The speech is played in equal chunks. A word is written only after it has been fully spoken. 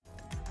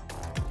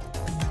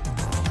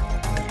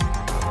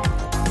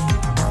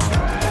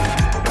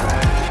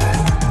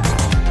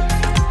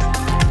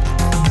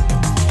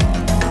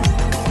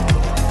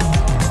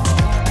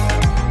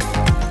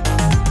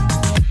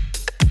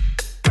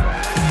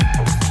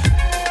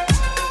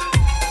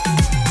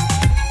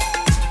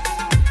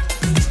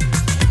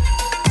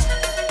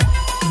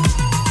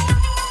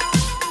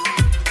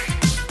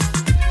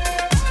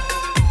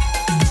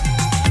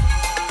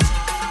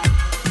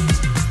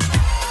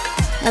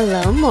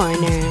Hello,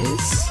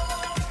 mourners.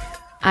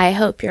 I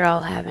hope you're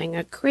all having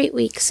a great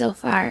week so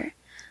far.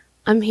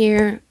 I'm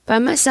here by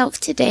myself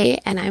today,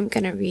 and I'm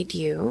going to read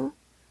you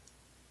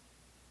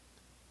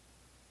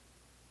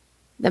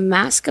The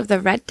Masque of the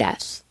Red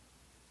Death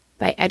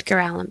by Edgar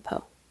Allan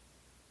Poe.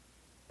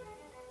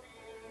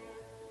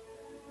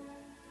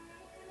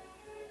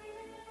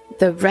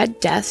 The Red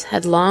Death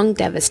had long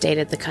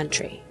devastated the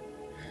country.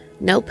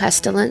 No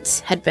pestilence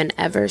had been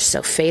ever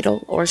so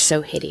fatal or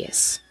so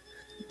hideous.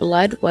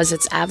 Blood was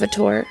its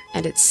avatar,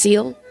 and its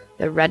seal,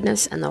 the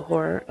redness and the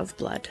horror of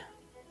blood.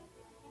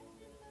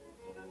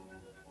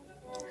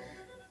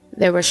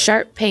 There were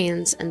sharp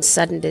pains and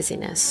sudden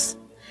dizziness,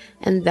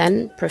 and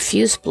then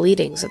profuse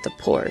bleedings of the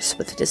pores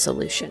with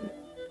dissolution.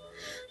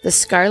 The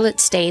scarlet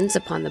stains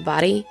upon the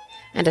body,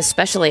 and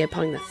especially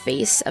upon the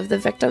face of the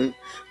victim,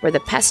 were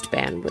the pest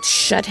ban which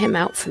shut him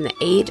out from the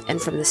aid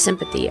and from the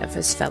sympathy of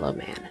his fellow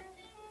man.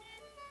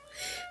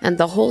 And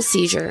the whole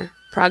seizure,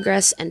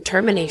 progress, and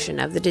termination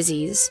of the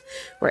disease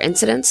were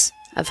incidents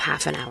of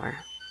half an hour.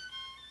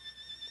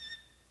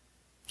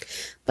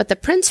 But the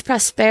Prince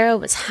Prospero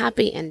was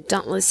happy and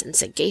dauntless and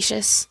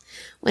sagacious.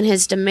 When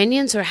his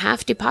dominions were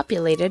half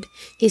depopulated,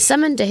 he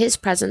summoned to his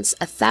presence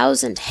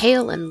 1,000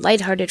 hale and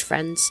light-hearted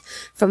friends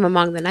from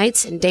among the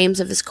knights and dames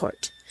of his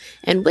court,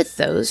 and with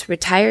those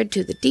retired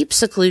to the deep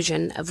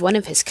seclusion of one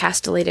of his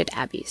castellated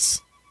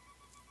abbeys.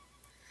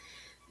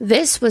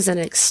 This was an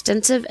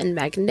extensive and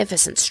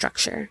magnificent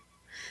structure,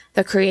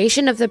 the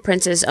creation of the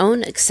prince's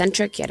own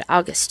eccentric yet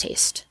august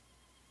taste.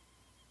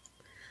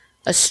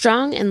 A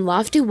strong and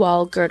lofty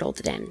wall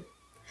girdled it in.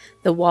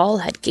 The wall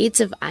had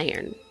gates of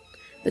iron.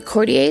 The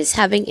courtiers,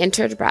 having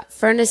entered, brought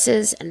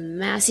furnaces and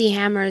massy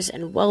hammers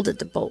and welded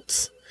the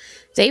bolts.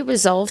 They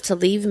resolved to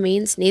leave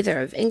means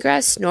neither of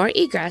ingress nor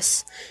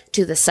egress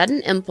to the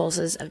sudden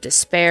impulses of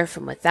despair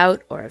from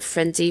without or of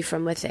frenzy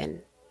from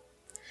within.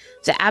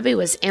 The abbey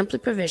was amply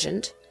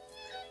provisioned.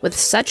 With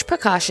such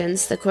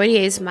precautions, the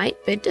courtiers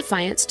might bid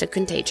defiance to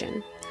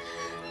contagion.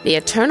 The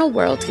eternal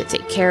world could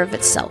take care of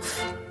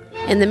itself.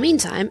 In the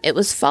meantime, it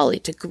was folly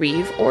to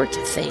grieve or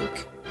to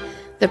think.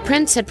 The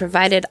prince had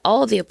provided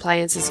all the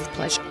appliances of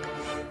pleasure.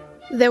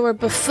 There were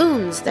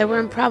buffoons, there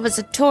were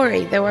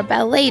improvisatori, there were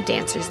ballet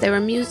dancers, there were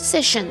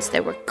musicians,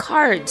 there were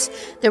cards,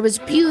 there was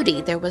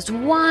beauty, there was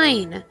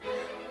wine.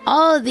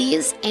 All of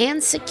these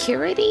and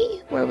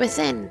security were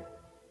within.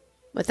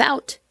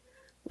 Without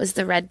was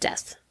the Red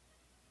Death.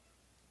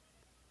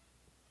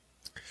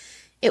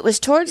 It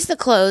was towards the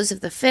close of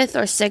the 5th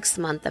or 6th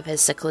month of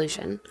his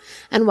seclusion,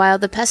 and while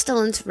the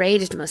pestilence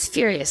raged most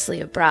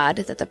furiously abroad,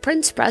 that the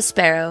Prince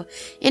Prospero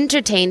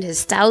entertained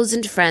his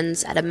 1,000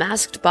 friends at a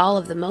masked ball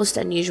of the most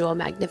unusual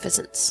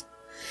magnificence.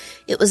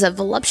 It was a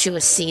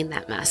voluptuous scene,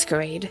 that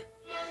masquerade.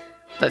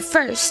 But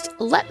first,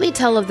 let me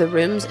tell of the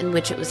rooms in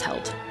which it was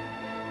held.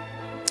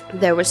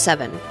 There were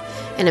 7,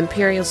 an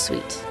imperial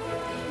suite.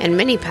 In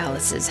many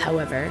palaces,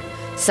 however,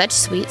 such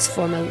suites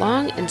form a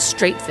long and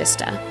straight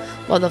vista,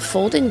 while the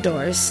folding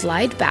doors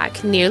slide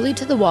back nearly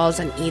to the walls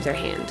on either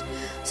hand,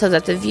 so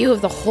that the view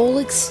of the whole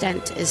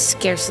extent is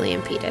scarcely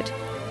impeded.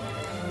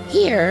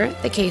 Here,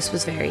 the case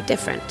was very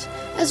different,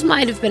 as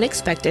might have been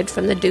expected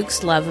from the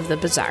Duke's love of the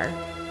bizarre.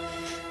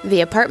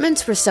 The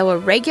apartments were so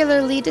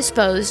irregularly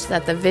disposed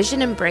that the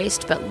vision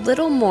embraced but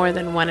little more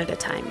than one at a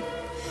time.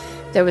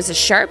 There was a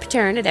sharp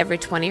turn at every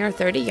 20 or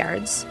 30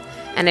 yards,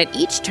 and at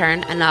each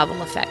turn a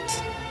novel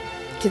effect.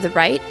 To the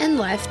right and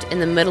left, in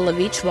the middle of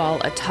each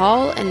wall, a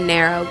tall and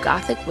narrow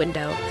Gothic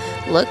window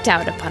looked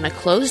out upon a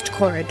closed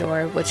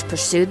corridor which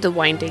pursued the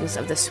windings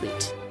of the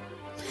suite.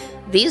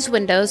 These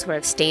windows were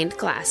of stained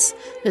glass,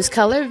 whose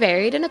color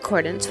varied in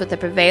accordance with the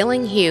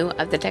prevailing hue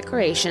of the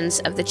decorations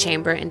of the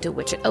chamber into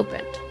which it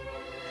opened.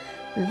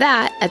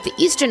 That at the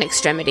eastern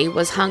extremity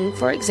was hung,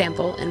 for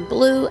example, in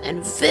blue,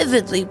 and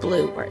vividly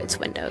blue were its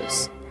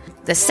windows.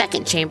 The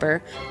second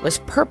chamber was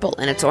purple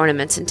in its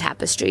ornaments and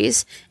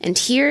tapestries, and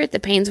here the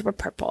panes were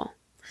purple.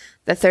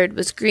 The third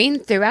was green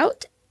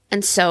throughout,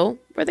 and so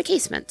were the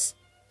casements.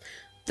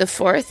 The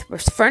fourth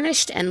was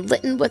furnished and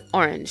litten with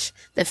orange,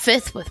 the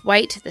fifth with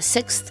white, the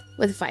sixth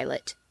with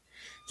violet.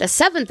 The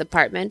seventh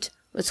apartment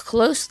was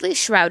closely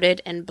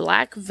shrouded in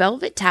black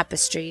velvet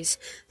tapestries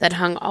that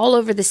hung all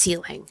over the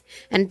ceiling,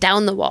 and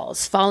down the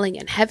walls, falling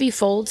in heavy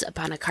folds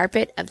upon a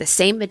carpet of the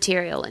same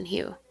material and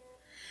hue.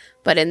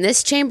 But in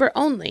this chamber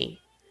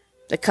only,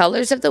 the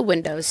colors of the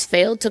windows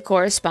failed to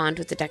correspond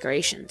with the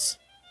decorations.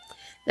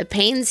 The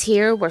panes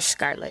here were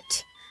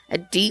scarlet, a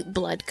deep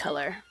blood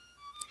color.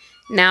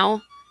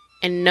 Now,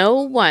 in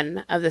no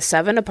one of the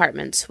 7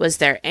 apartments was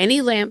there any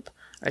lamp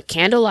or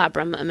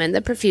candelabrum amid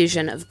the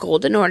profusion of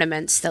golden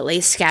ornaments that lay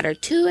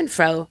scattered to and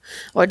fro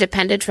or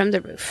depended from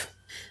the roof.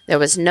 There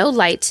was no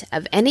light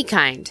of any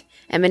kind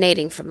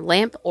emanating from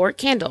lamp or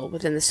candle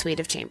within the suite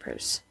of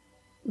chambers.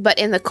 But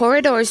in the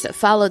corridors that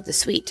followed the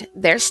suite,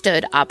 there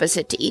stood,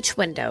 opposite to each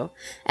window,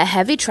 a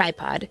heavy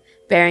tripod,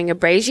 bearing a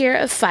brazier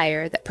of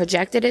fire that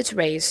projected its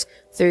rays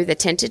through the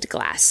tinted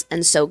glass,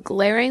 and so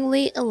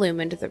glaringly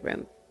illumined the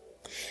room.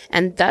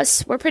 And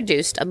thus were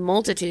produced a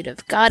multitude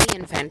of gaudy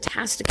and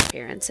fantastic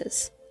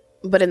appearances.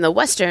 But in the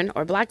western,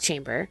 or black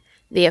chamber,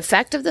 the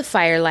effect of the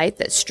firelight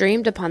that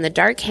streamed upon the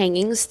dark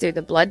hangings through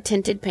the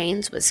blood-tinted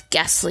panes was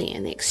ghastly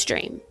in the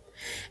extreme,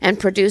 and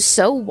produced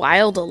so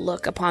wild a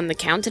look upon the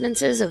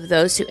countenances of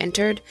those who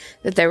entered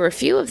that there were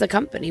few of the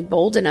company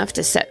bold enough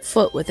to set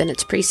foot within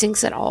its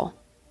precincts at all.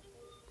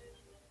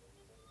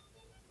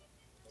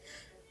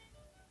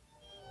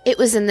 It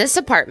was in this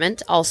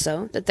apartment,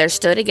 also, that there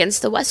stood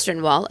against the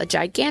western wall a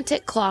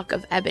gigantic clock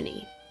of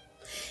ebony.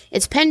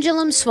 Its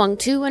pendulum swung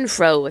to and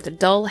fro with a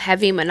dull,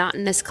 heavy,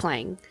 monotonous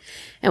clang,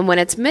 and when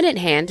its minute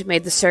hand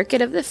made the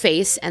circuit of the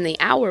face and the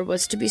hour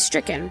was to be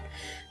stricken,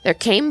 there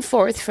came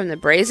forth from the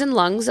brazen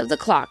lungs of the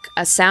clock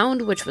a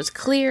sound which was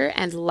clear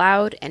and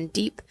loud and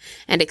deep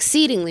and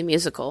exceedingly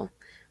musical,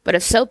 but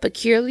of so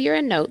peculiar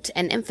a note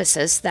and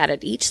emphasis that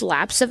at each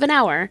lapse of an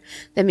hour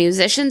the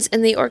musicians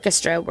in the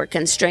orchestra were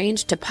constrained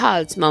to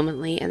pause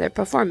momently in their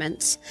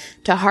performance,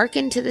 to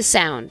hearken to the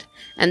sound,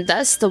 and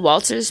thus the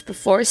waltzers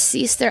perforce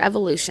ceased their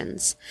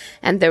evolutions,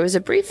 and there was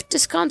a brief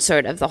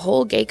disconcert of the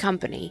whole gay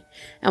company,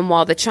 and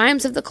while the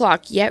chimes of the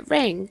clock yet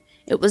rang,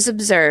 it was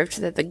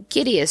observed that the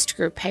giddiest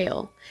grew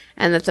pale,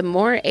 and that the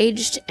more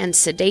aged and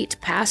sedate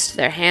passed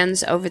their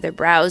hands over their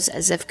brows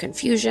as if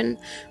confusion,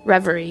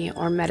 reverie,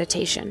 or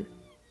meditation.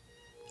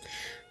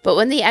 But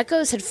when the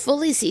echoes had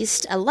fully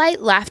ceased, a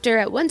light laughter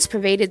at once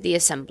pervaded the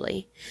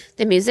assembly.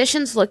 The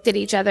musicians looked at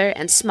each other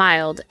and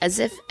smiled as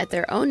if at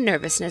their own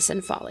nervousness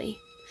and folly,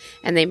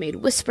 and they made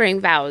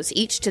whispering vows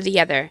each to the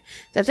other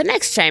that the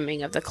next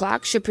chiming of the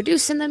clock should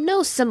produce in them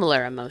no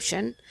similar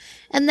emotion,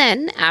 and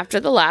then, after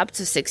the lapse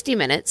of 60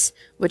 minutes,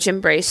 which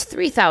embraced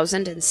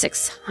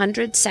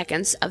 3,600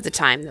 seconds of the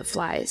time that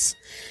flies,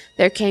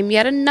 there came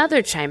yet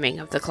another chiming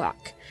of the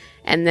clock,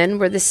 and then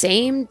were the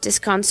same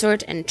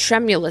disconsort and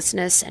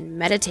tremulousness and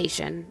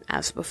meditation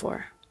as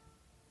before.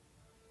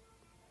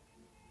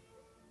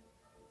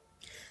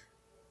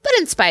 But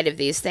in spite of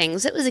these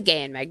things, it was a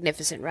gay and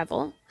magnificent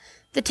revel.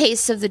 The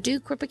tastes of the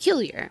Duke were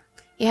peculiar.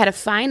 He had a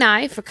fine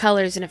eye for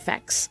colors and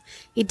effects.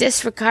 He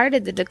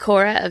disregarded the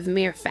decora of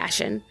mere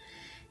fashion.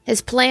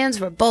 His plans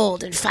were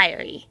bold and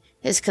fiery.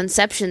 His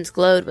conceptions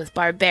glowed with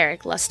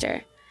barbaric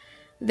luster.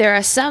 There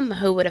are some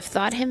who would have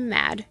thought him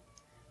mad.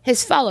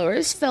 His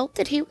followers felt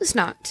that he was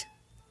not.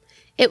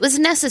 It was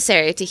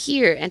necessary to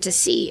hear and to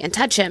see and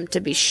touch him to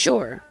be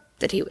sure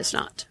that he was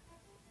not.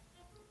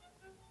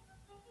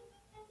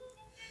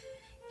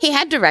 He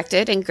had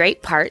directed in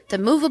great part the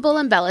movable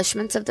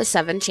embellishments of the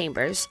 7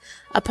 chambers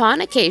upon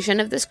occasion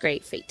of this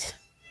great fete,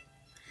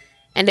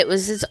 and it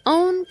was his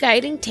own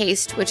guiding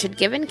taste which had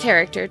given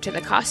character to the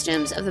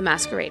costumes of the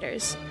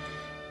masqueraders.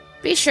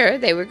 Be sure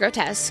they were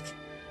grotesque.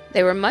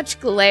 They were much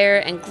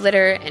glare and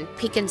glitter and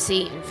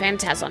piquancy and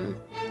phantasm,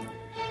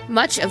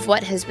 much of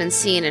what has been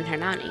seen in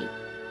Hernani.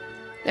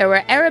 There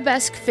were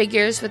arabesque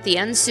figures with the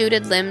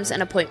unsuited limbs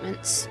and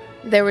appointments.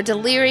 There were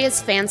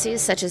delirious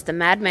fancies such as the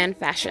madman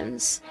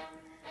fashions.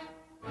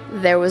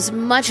 There was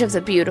much of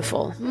the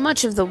beautiful,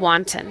 much of the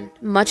wanton,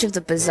 much of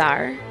the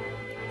bizarre,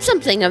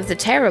 something of the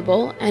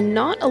terrible, and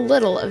not a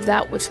little of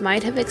that which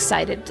might have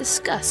excited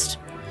disgust.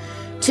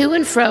 To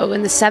and fro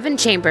in the 7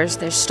 chambers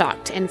there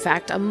stalked, in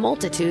fact, a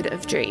multitude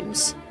of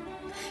dreams.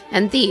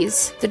 And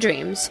these, the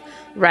dreams,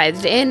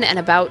 writhed in and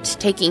about,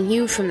 taking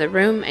hue from the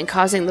room and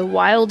causing the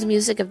wild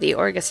music of the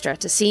orchestra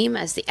to seem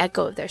as the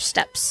echo of their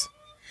steps.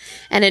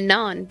 And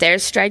anon there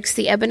strikes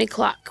the ebony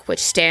clock which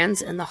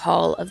stands in the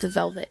hall of the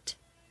velvet.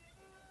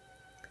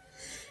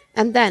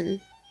 And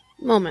then,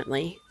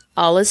 momently,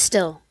 all is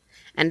still,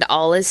 and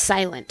all is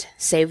silent,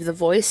 save the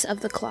voice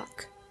of the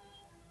clock.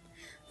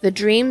 The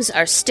dreams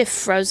are stiff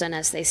frozen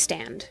as they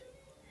stand,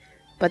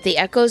 but the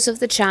echoes of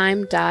the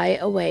chime die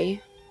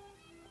away.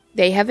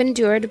 They have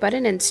endured but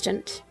an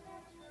instant,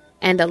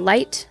 and a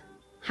light,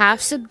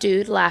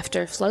 half-subdued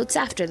laughter floats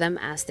after them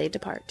as they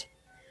depart.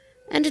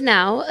 And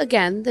now,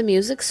 again, the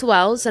music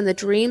swells, and the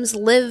dreams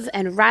live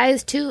and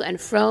rise to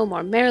and fro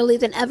more merrily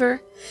than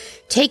ever,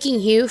 taking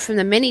hue from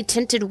the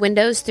many-tinted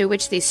windows through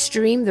which they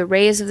stream the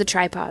rays of the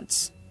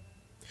tripods.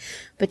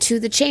 But to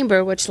the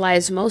chamber which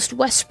lies most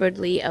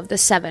westwardly of the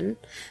 7,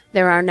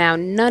 there are now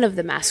none of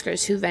the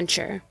maskers who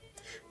venture,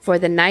 for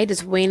the night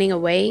is waning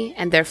away,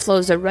 and there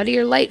flows a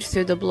ruddier light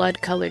through the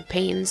blood-colored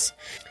panes,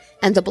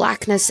 and the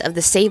blackness of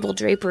the sable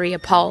drapery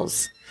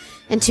appalls,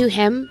 and to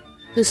him,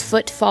 whose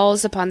foot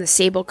falls upon the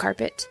sable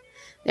carpet,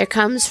 there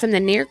comes from the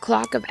near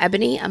clock of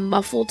ebony a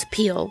muffled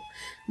peal,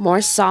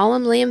 more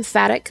solemnly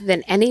emphatic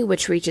than any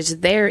which reaches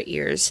their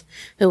ears,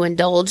 who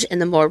indulge in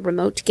the more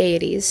remote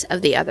gaieties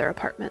of the other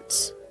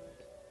apartments.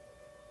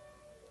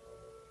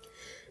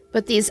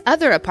 But these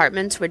other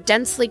apartments were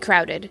densely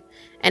crowded,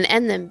 and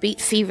in them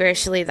beat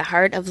feverishly the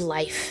heart of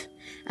life,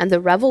 and the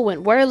revel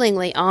went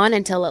whirlingly on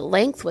until at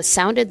length was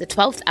sounded the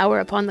 12th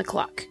hour upon the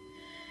clock,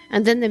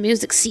 and then the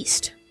music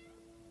ceased,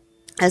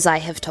 as I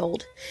have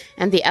told,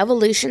 and the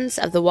evolutions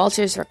of the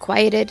waltzers were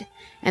quieted,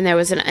 and there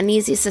was an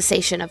uneasy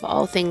cessation of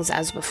all things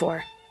as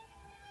before.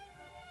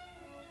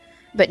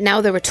 But now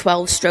there were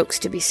 12 strokes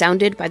to be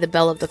sounded by the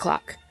bell of the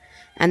clock,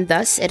 and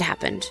thus it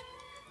happened,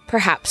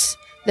 perhaps,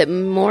 that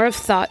more of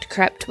thought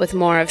crept with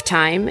more of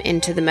time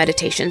into the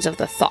meditations of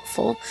the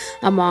thoughtful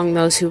among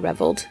those who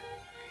reveled.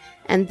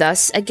 And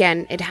thus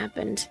again it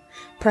happened.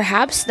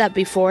 Perhaps that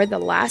before the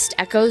last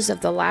echoes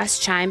of the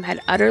last chime had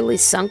utterly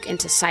sunk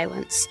into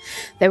silence,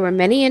 there were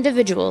many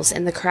individuals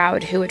in the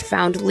crowd who had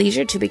found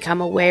leisure to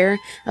become aware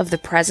of the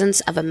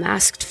presence of a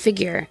masked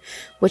figure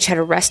which had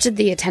arrested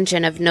the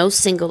attention of no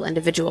single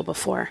individual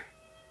before.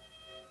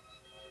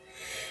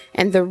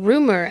 And the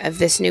rumor of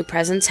this new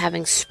presence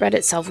having spread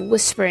itself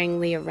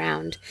whisperingly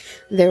around,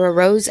 there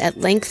arose at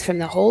length from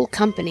the whole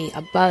company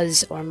a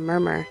buzz or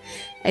murmur,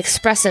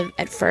 expressive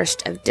at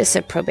first of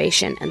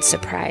disapprobation and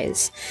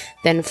surprise,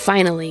 then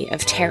finally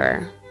of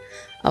terror,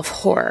 of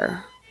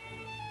horror,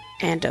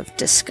 and of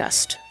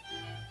disgust.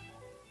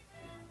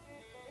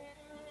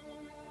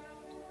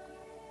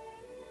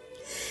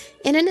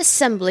 In an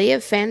assembly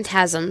of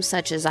phantasms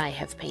such as I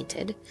have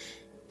painted,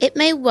 it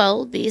may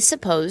well be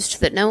supposed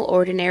that no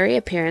ordinary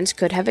appearance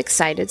could have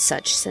excited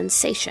such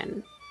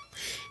sensation.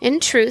 In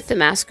truth, the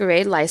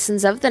masquerade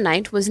license of the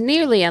night was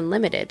nearly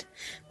unlimited,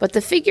 but the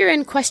figure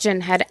in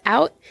question had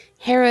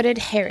out-Heroded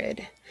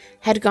Herod,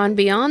 had gone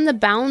beyond the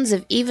bounds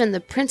of even the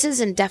prince's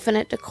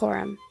indefinite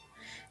decorum.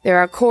 There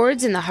are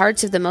chords in the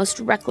hearts of the most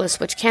reckless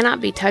which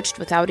cannot be touched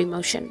without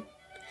emotion.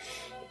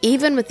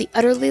 Even with the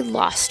utterly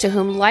lost, to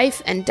whom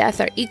life and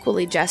death are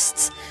equally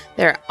jests,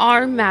 there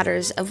are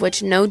matters of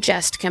which no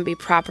jest can be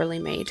properly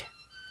made.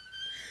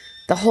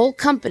 The whole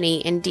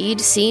company, indeed,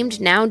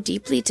 seemed now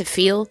deeply to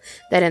feel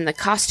that in the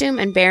costume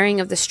and bearing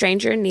of the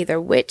stranger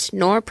neither wit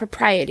nor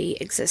propriety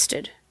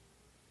existed.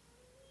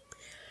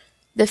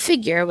 The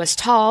figure was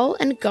tall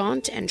and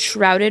gaunt and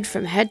shrouded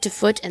from head to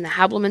foot in the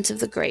habiliments of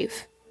the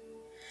grave.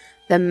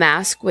 The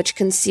mask which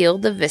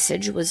concealed the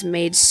visage was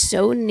made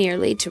so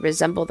nearly to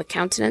resemble the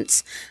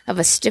countenance of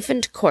a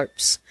stiffened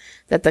corpse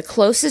that the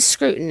closest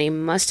scrutiny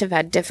must have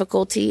had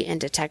difficulty in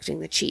detecting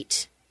the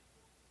cheat.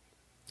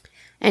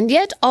 And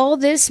yet all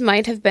this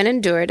might have been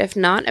endured if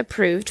not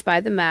approved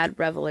by the mad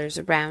revellers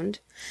around.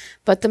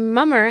 But the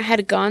mummer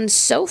had gone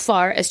so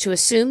far as to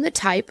assume the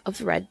type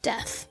of Red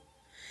Death.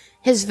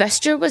 His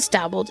vesture was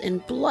dabbled in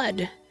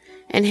blood,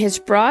 and his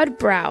broad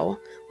brow,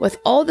 with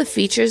all the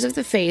features of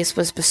the face,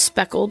 was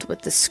bespeckled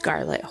with the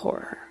scarlet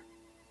horror.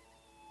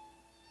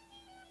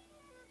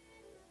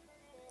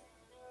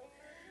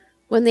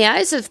 When the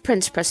eyes of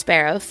Prince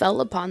Prospero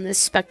fell upon this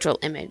spectral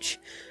image,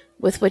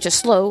 with which a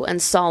slow and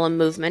solemn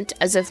movement,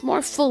 as if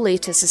more fully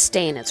to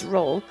sustain its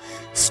role,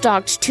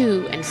 stalked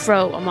to and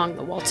fro among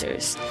the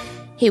waltzers,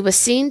 he was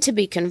seen to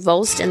be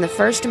convulsed in the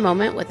first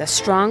moment with a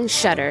strong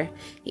shudder,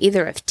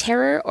 either of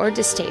terror or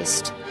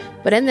distaste,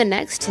 but in the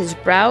next his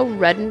brow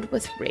reddened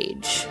with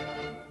rage.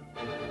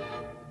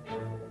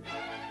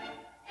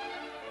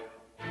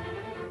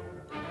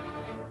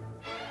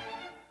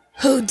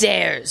 "Who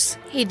dares?"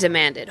 he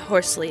demanded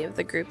hoarsely of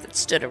the group that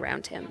stood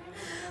around him.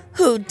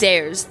 "Who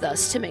dares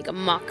thus to make a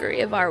mockery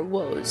of our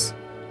woes?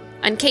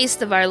 Uncase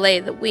the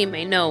varlet that we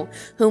may know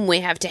whom we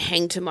have to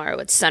hang tomorrow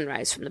at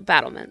sunrise from the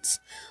battlements.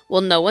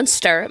 Will no one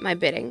stir at my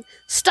bidding?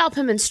 Stop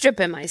him and strip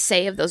him, I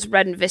say, of those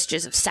reddened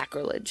vestiges of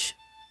sacrilege."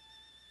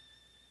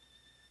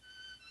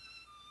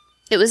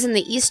 It was in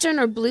the eastern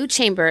or blue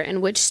chamber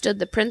in which stood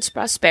the Prince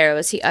Prospero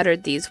as he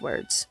uttered these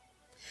words.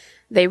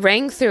 They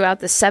rang throughout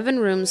the 7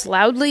 rooms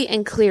loudly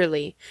and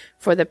clearly,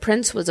 for the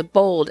prince was a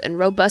bold and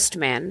robust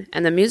man,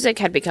 and the music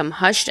had become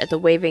hushed at the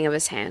waving of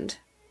his hand.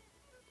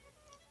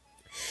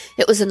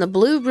 It was in the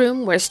blue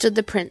room where stood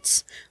the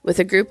prince, with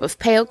a group of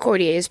pale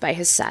courtiers by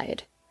his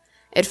side.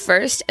 At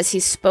first, as he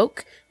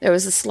spoke, there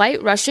was a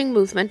slight rushing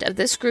movement of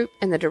this group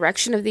in the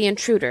direction of the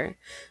intruder,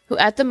 who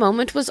at the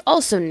moment was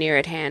also near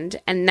at hand,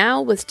 and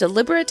now with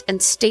deliberate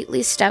and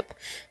stately step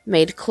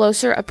made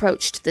closer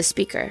approach to the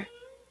speaker.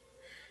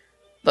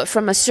 But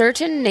from a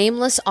certain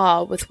nameless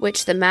awe with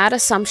which the mad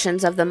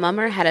assumptions of the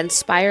mummer had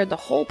inspired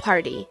the whole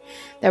party,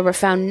 there were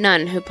found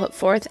none who put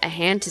forth a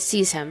hand to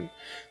seize him,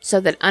 so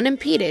that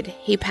unimpeded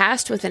he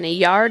passed within a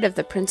yard of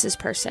the prince's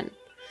person.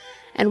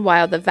 And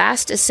while the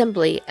vast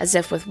assembly, as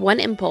if with one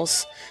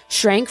impulse,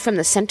 shrank from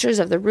the centres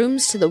of the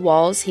rooms to the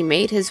walls, he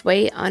made his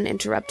way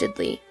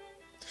uninterruptedly,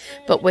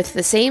 but with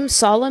the same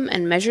solemn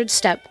and measured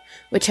step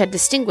which had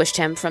distinguished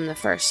him from the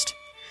first.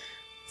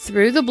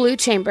 Through the blue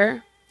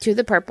chamber to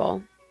the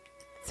purple,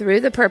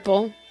 through the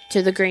purple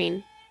to the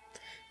green,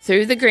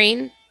 through the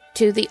green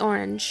to the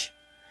orange,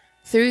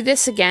 through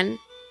this again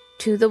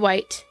to the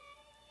white,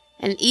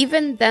 and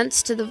even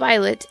thence to the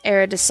violet,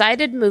 ere a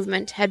decided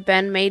movement had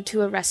been made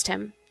to arrest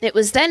him. It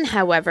was then,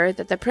 however,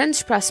 that the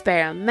Prince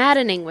Prospero,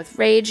 maddening with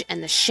rage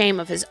and the shame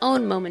of his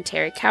own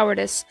momentary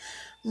cowardice,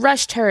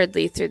 rushed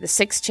hurriedly through the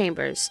 6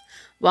 chambers,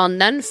 while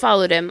none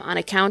followed him on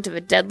account of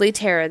a deadly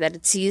terror that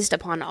had seized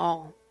upon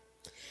all.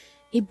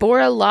 He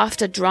bore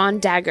aloft a drawn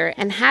dagger,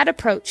 and had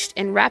approached,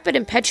 in rapid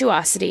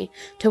impetuosity,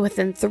 to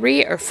within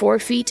 3 or 4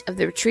 feet of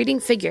the retreating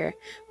figure,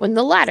 when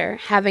the latter,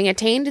 having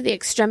attained the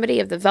extremity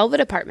of the velvet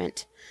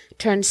apartment,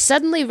 turned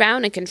suddenly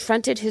round and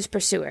confronted his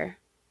pursuer.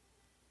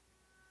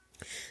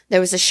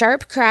 There was a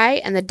sharp cry,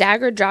 and the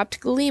dagger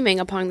dropped gleaming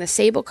upon the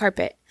sable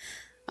carpet.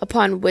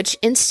 upon which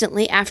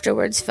instantly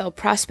afterwards fell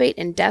prostrate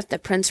in death the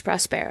Prince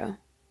Prospero.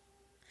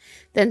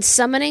 Then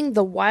summoning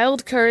the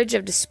wild courage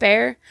of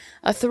despair,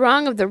 a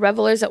throng of the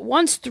revelers at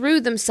once threw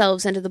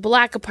themselves into the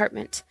black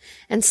apartment,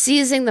 and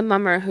seizing the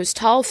mummer, whose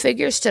tall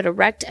figure stood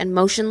erect and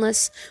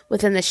motionless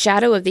within the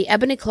shadow of the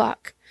ebony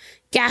clock,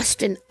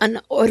 gasped in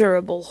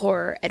unutterable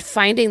horror at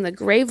finding the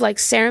grave-like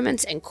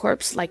cerements and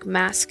corpse-like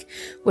masque,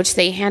 which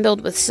they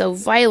handled with so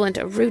violent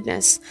a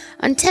rudeness,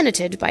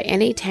 untenanted by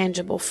any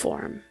tangible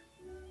form.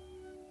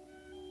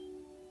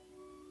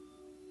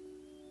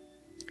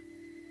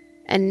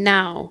 And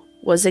now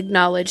was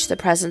acknowledged the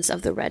presence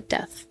of the Red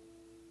Death.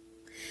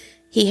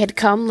 He had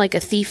come like a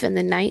thief in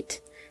the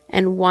night,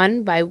 and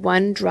one by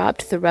one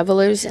dropped the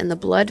revelers in the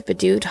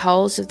blood-bedewed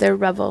halls of their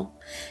revel,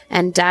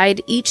 and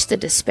died each the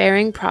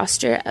despairing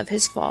posture of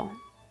his fall.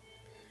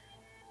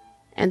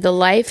 And the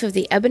life of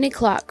the ebony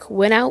clock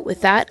went out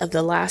with that of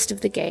the last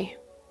of the gay,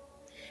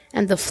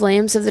 and the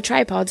flames of the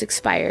tripods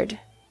expired,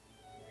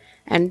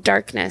 and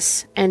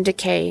darkness and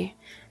decay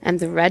and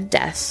the Red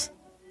Death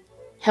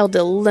held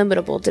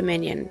illimitable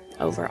dominion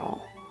over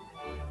all.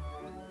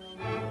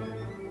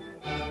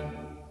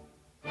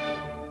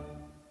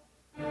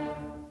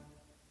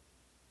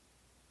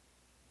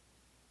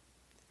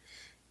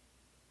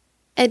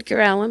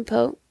 Edgar Allan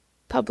Poe,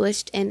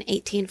 published in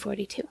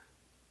 1842.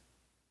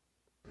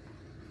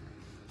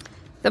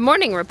 The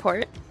Morning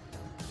Report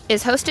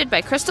is hosted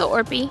by Krystal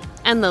Orpi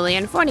and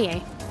Lillian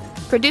Fournier.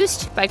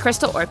 Produced by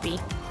Krystal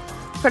Orpi.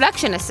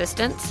 Production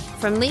assistants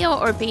from Leo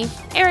Orpi,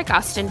 Eric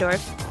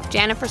Ostendorf,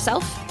 Jennifer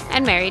Self,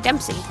 and Mary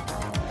Dempsey.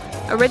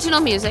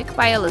 Original music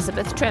by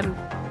Elizabeth Trim.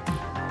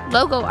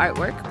 Logo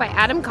artwork by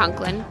Adam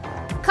Conklin.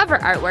 Cover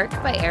artwork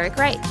by Eric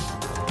Wright.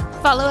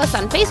 Follow us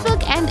on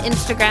Facebook and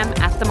Instagram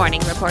at The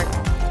Morning Report.